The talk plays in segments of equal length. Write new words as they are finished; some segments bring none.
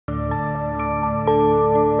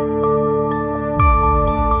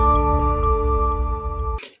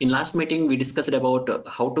In last meeting, we discussed about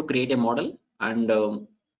how to create a model and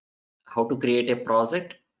how to create a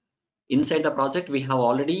project. Inside the project, we have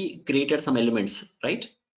already created some elements, right?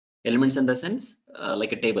 Elements in the sense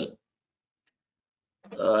like a table.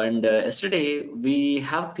 And yesterday, we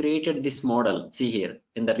have created this model. See here,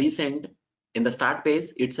 in the start page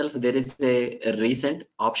itself, there is a recent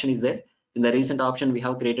option is there. In the recent option, we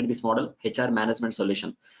have created this model, HR management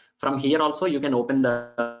solution. From here also, you can open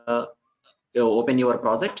your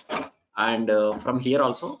project, and from here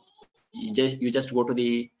also you just go to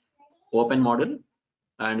the open model,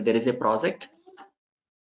 and there is a project,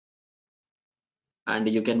 and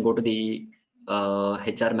you can go to the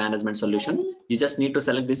HR management solution. You just need to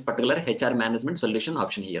select this particular HR management solution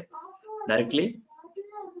option here directly.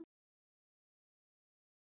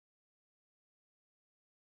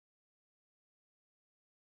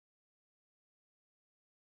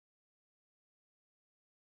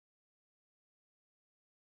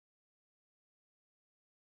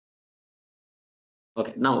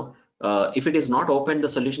 Okay, now if it is not open the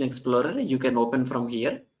solution explorer, you can open from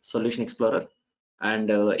here solution explorer, and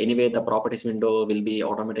anyway the properties window will be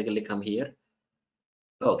automatically come here.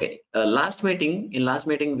 Okay, in last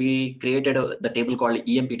meeting we created the table called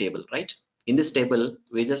EMP table, right? In this table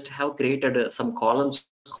we just have created some columns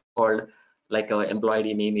called like employee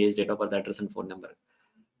ID, name, age, date of birth, address and phone number.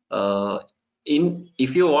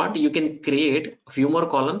 If you want, you can create a few more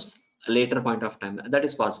columns later point of time. That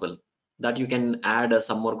is possible, that you can add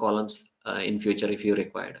some more columns in future if you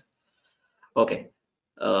required. Okay,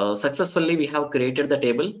 successfully we have created the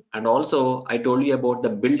table, and also I told you about the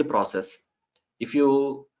build process. If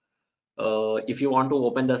you want to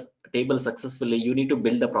open the table successfully, you need to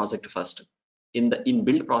build the project first. In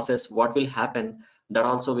build process, what will happen, that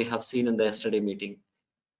also we have seen in the yesterday meeting.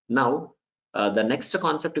 Now the next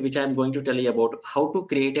concept which I am going to tell you about, how to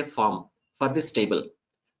create a form for this table.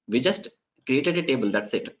 We just created a table,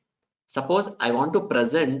 that's it. Suppose I want to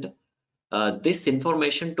present this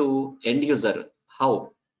information to end user.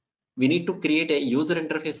 How? We need to create a user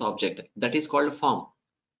interface object that is called form.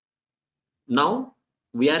 Now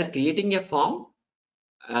we are creating a form.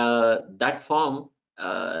 That form,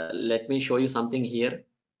 let me show you something here.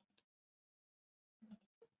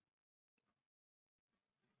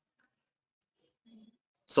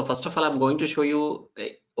 So first of all, I'm going to show you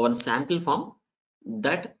one sample form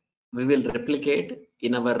that we will replicate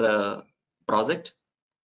in our project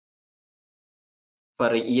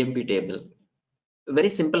for EMP table. Very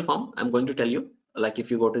simple form. I'm going to tell you, like if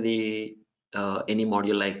you go to the any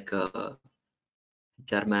module like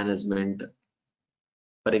HR management,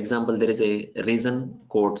 for example, there is a reason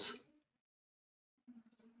codes,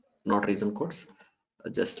 not reason codes.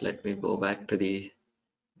 Just let me go back to the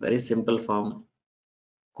very simple form,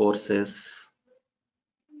 courses.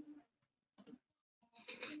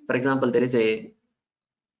 For example, there is a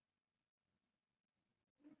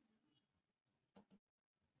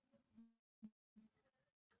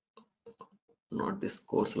not this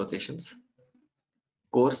course locations,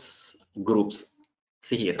 course groups.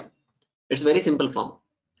 See here, it's very simple form.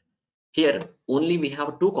 Here only we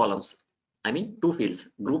have two columns, I mean two fields,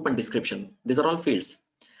 group and description. These are all fields.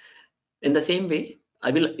 In the same way,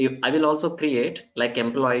 I will also create like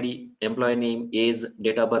employee ID, employee name, age,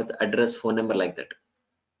 date of birth, address, phone number, like that.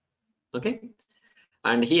 Okay,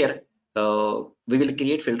 and here we will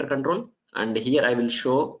create filter control, and here I will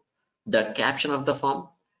show the caption of the form.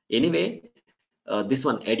 Anyway, this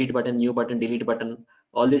one, edit button, new button, delete button,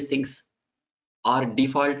 all these things are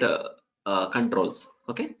default controls.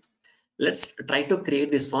 Okay, let's try to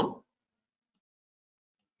create this form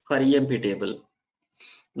for EMP table.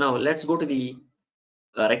 Now let's go to the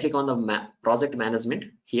right click on the project management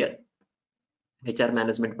here, HR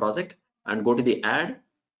management project, and go to the add,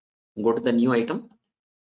 go to the new item.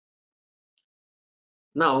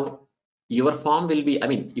 Now your form will be, I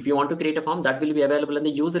mean, if you want to create a form, that will be available in the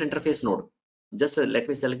user interface node. Just let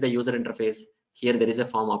me select the user interface. Here there is a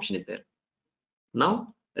form option is there.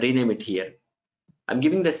 Now rename it here. I'm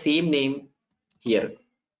giving the same name here,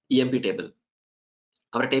 EMP table.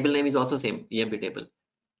 Our table name is also same, EMP table.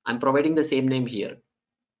 I'm providing the same name here.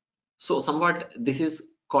 So somewhat this is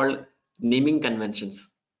called naming conventions.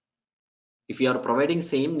 If you are providing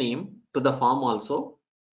same name to the form also,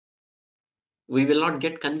 we will not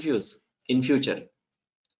get confused in future.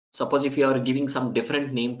 Suppose if you are giving some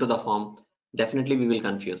different name to the form, definitely we will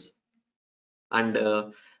confuse. And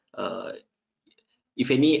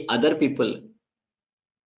if any other people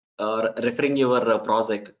are referring your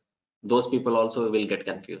project, those people also will get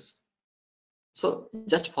confused. So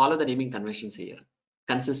just follow the naming conventions here.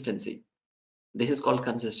 Consistency. This is called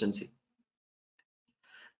consistency.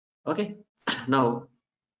 Okay. Now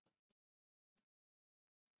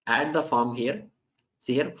add the form here.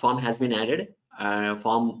 See here, form has been added,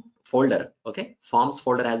 form folder. Okay, forms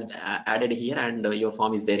folder has added here, and your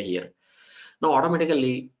form is there here. Now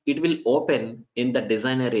automatically it will open in the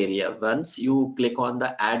designer area. Once you click on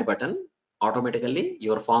the add button, automatically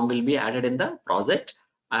your form will be added in the project,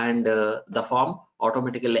 and the form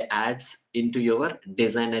automatically adds into your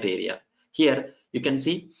designer area. Here you can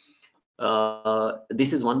see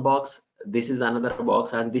this is one box, this is another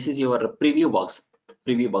box, and this is your preview box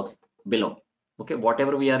below. Okay,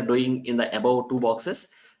 whatever we are doing in the above two boxes,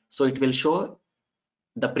 so it will show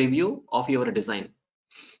the preview of your design.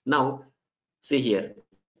 Now see here,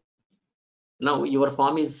 now your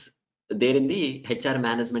form is there in the HR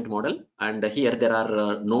management model, and here there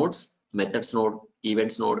are nodes, methods node,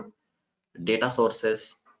 events node, data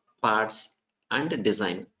sources, parts, and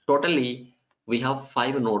design. Totally we have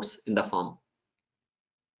 5 nodes in the form.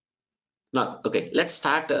 Now, okay, let's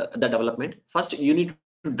start the development. First, you need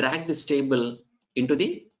to drag this table into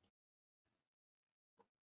the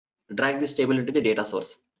data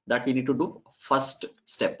source. That we need to do first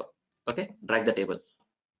step. Okay, drag the table.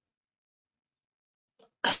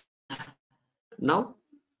 Now,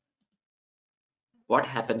 what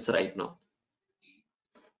happens right now?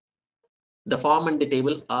 The form and the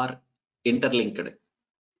table are interlinked.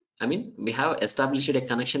 I mean, we have established a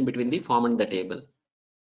connection between the form and the table.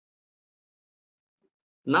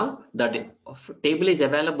 Now, the table is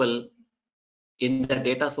available in the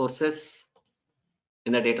data sources.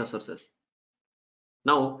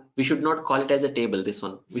 Now we should not call it as a table, this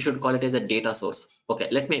one. We should call it as a data source. Okay,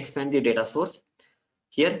 let me expand the data source.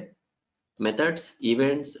 Here, methods,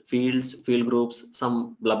 events, fields, field groups,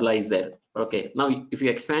 some blah blah is there. Okay, now if you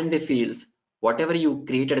expand the fields, whatever you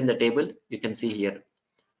created in the table, you can see here.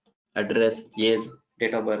 Address, yes,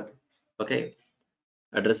 date of birth. Okay,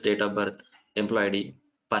 address, date of birth, employee ID,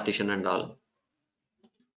 partition and all.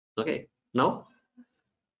 Okay, now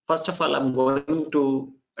first of all, I'm going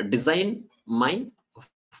to design my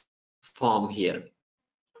form here.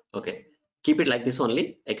 Okay, keep it like this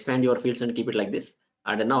only, expand your fields and keep it like this.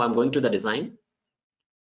 And now I'm going to the design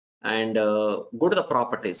and go to the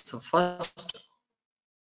properties. So first,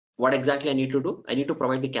 what exactly I need to do? I need to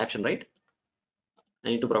provide the caption, right? I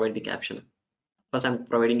need to provide the caption. First, I'm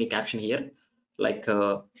providing a caption here, like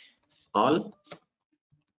all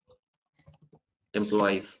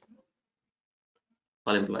employees,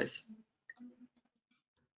 all employees.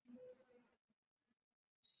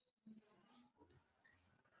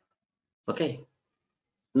 Okay,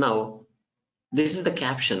 now this is the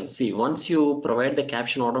caption. See, once you provide the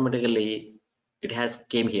caption, automatically it has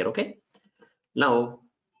came here. Okay, now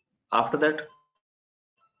after that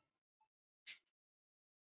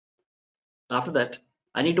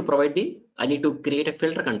I need to create a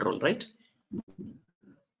filter control, right?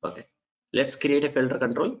 Okay, let's create a filter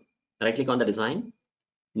control. Right click on the design,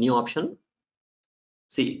 new option.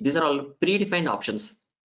 See, these are all predefined options,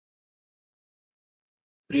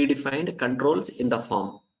 predefined controls in the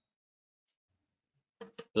form,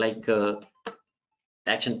 like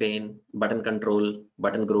action pane, button control,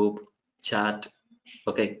 button group, chart.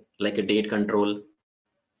 Okay, like a date control,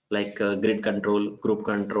 like a grid control, group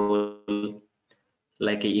control,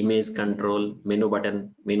 like a image control, menu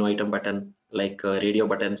button, menu item button, like radio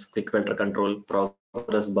buttons, quick filter control,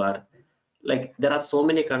 progress bar. Like there are so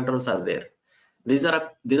many controls are there. These are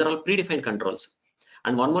all predefined controls.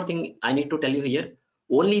 And one more thing I need to tell you here,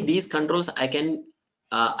 only these controls I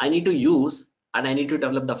need to use, and I need to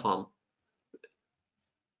develop the form.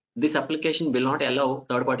 This application will not allow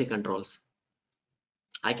third-party controls.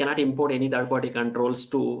 I cannot import any third-party controls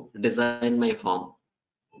to design my form.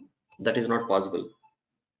 That is not possible.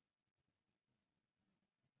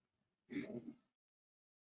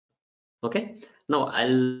 Okay, now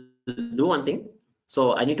I'll do one thing.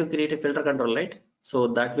 So I need to create a filter control, right? So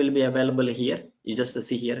that will be available here. You just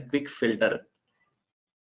see here, quick filter.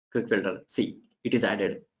 See, it is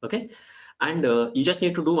added. Okay, and you just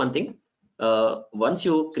need to do one thing. Once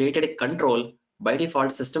you created a control, by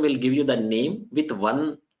default system will give you the name with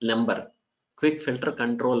one number, quick filter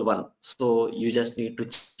control 1. So you just need to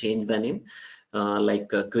change the name, like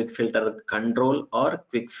quick filter control or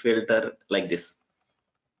quick filter like this.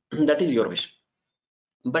 That is your wish,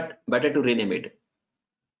 but better to rename it.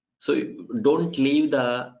 So don't leave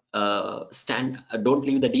the don't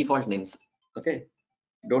leave the default names. Okay,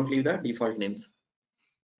 don't leave the default names.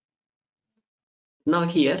 Now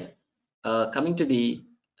here, coming to the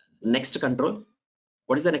next control.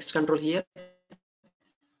 What is the next control here?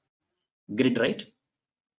 Grid, right?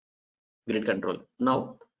 Grid control.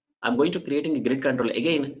 Now I'm going to creating a grid control.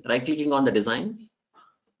 Again, right clicking on the design,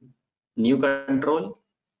 new control.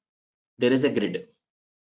 There is a grid.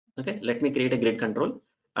 Okay, let me create a grid control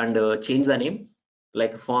and change the name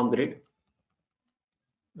like form grid.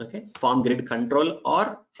 Okay, form grid control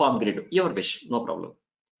or form grid, your wish, no problem.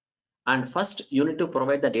 And first you need to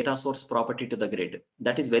provide the data source property to the grid.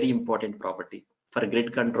 That is very important property. For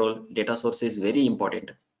grid control, data source is very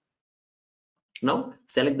important. Now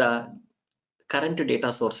select the current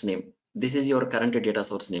data source name. This is your current data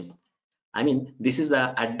source name. I mean, this is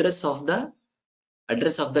the address of the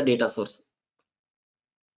data source.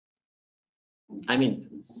 I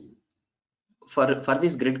mean, for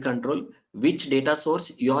this grid control, which data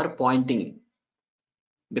source you are pointing,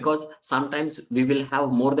 because sometimes we will have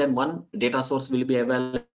more than one data source will be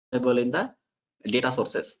available in the data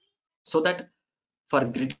sources. So that for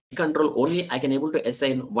grid control only I can able to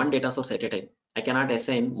assign one data source at a time. I cannot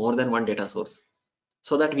assign more than one data source.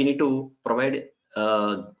 So that we need to provide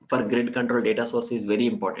for grid control data source is very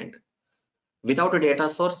important. Without a data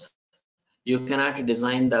source, you cannot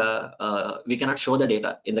design the we cannot show the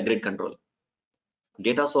data in the grid control.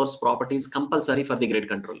 Data source property is compulsory for the grid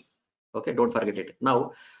control. Okay, don't forget it.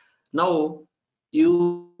 Now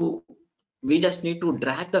you we just need to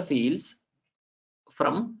drag the fields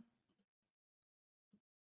from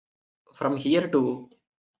here to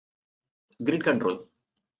grid control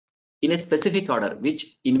in a specific order,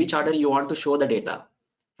 in which order you want to show the data.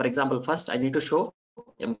 For example, first I need to show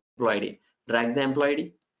employee ID. Drag the employee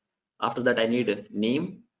ID. After that I need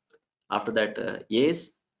name. After that age.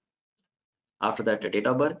 After that date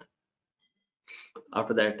of birth.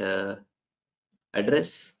 After that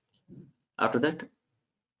address. After that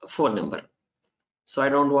phone number. So I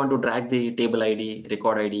don't want to drag the table ID,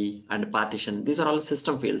 record ID, and partition. These are all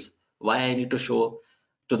system fields. Why I need to show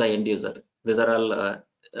to the end user? These are all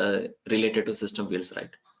related to system fields, right?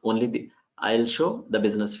 Only I'll show the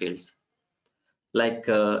business fields. Like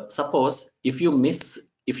suppose if you missed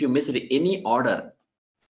any order,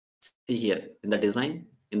 see here in the design,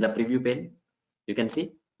 in the preview pane, you can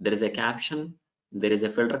see there is a caption, there is a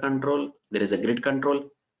filter control, there is a grid control,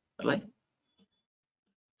 right?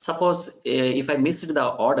 Suppose if I missed the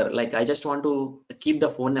order, like I just want to keep the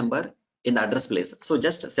phone number in the address place. So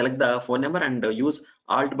just select the phone number and use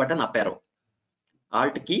Alt button up arrow.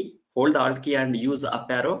 Alt key, hold the Alt key and use up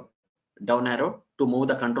arrow, down arrow to move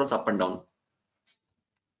the controls up and down.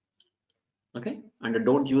 Okay, and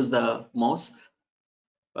don't use the mouse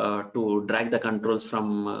to drag the controls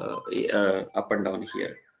from up and down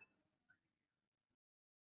here.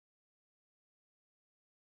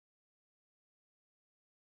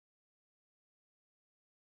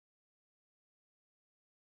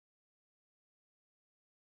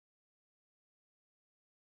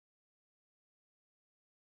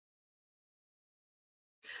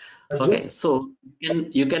 Okay, so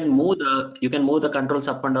you can move the controls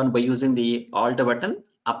up and down by using the Alt button,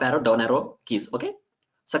 up arrow, down arrow keys. Okay,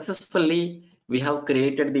 successfully we have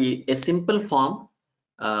created a simple form.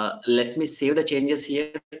 Let me save the changes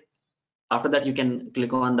here. After that, you can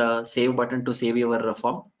click on the save button to save your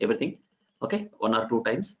form, everything. Okay, 1 or 2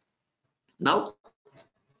 times. Now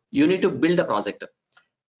you need to build a project.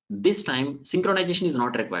 This time synchronization is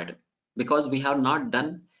not required because we have not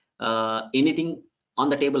done anything on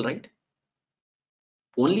the table, right?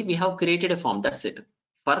 Only we have created a form, that's it.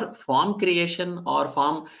 For form creation or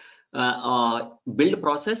form build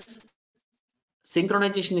process,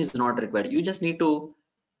 synchronization is not required. You just need to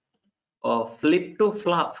flip to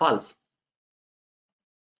false,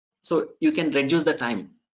 so you can reduce the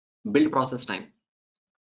time, build process time.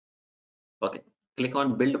 Okay, click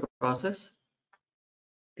on build process,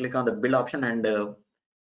 click on the build option, and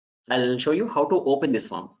I'll show you how to open this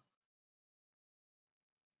form.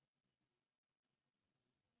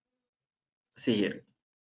 See here,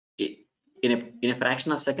 in a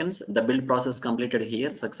fraction of seconds the build process completed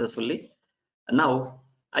here successfully. Now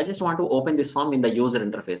I just want to open this form in the user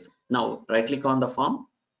interface. Now right click on the form,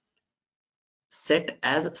 set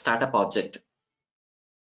as startup object.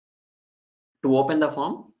 To open the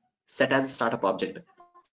form, set as startup object.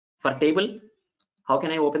 For table, how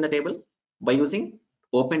can I open the table? By using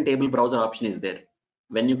open table browser option is there.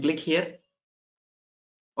 When you click here,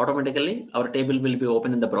 automatically our table will be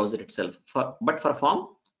open in the browser itself. But for form,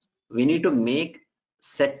 we need to make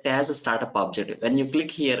set as a startup object. When you click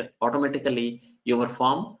here, automatically your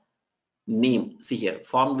form name, see here,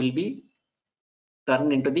 form will be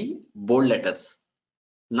turned into the bold letters.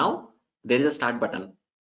 Now there is a start button.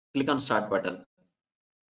 Click on start button.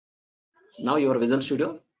 Now your Visual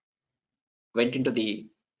Studio went into the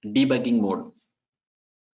debugging mode.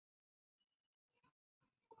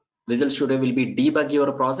 Visual Studio will be debug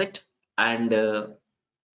your project, and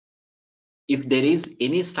if there is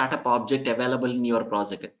any startup object available in your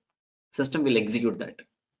project, system will execute that.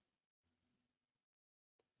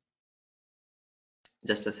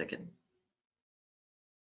 Just a second.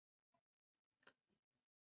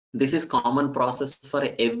 This is common process for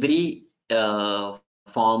every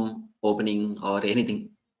form opening or anything.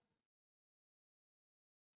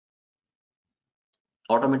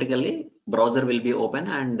 Automatically browser will be open,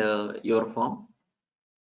 and your form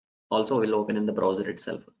also will open in the browser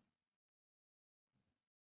itself.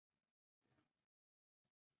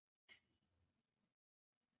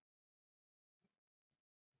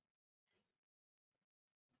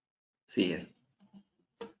 See here,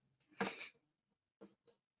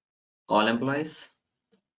 all employees,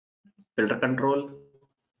 filter control,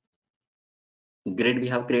 grid we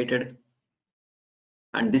have created,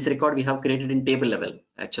 and this record we have created in table level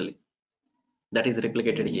actually. That is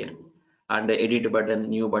replicated here, and the edit button,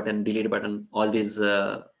 new button, delete button, all these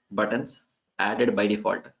buttons added by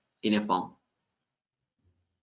default in a form.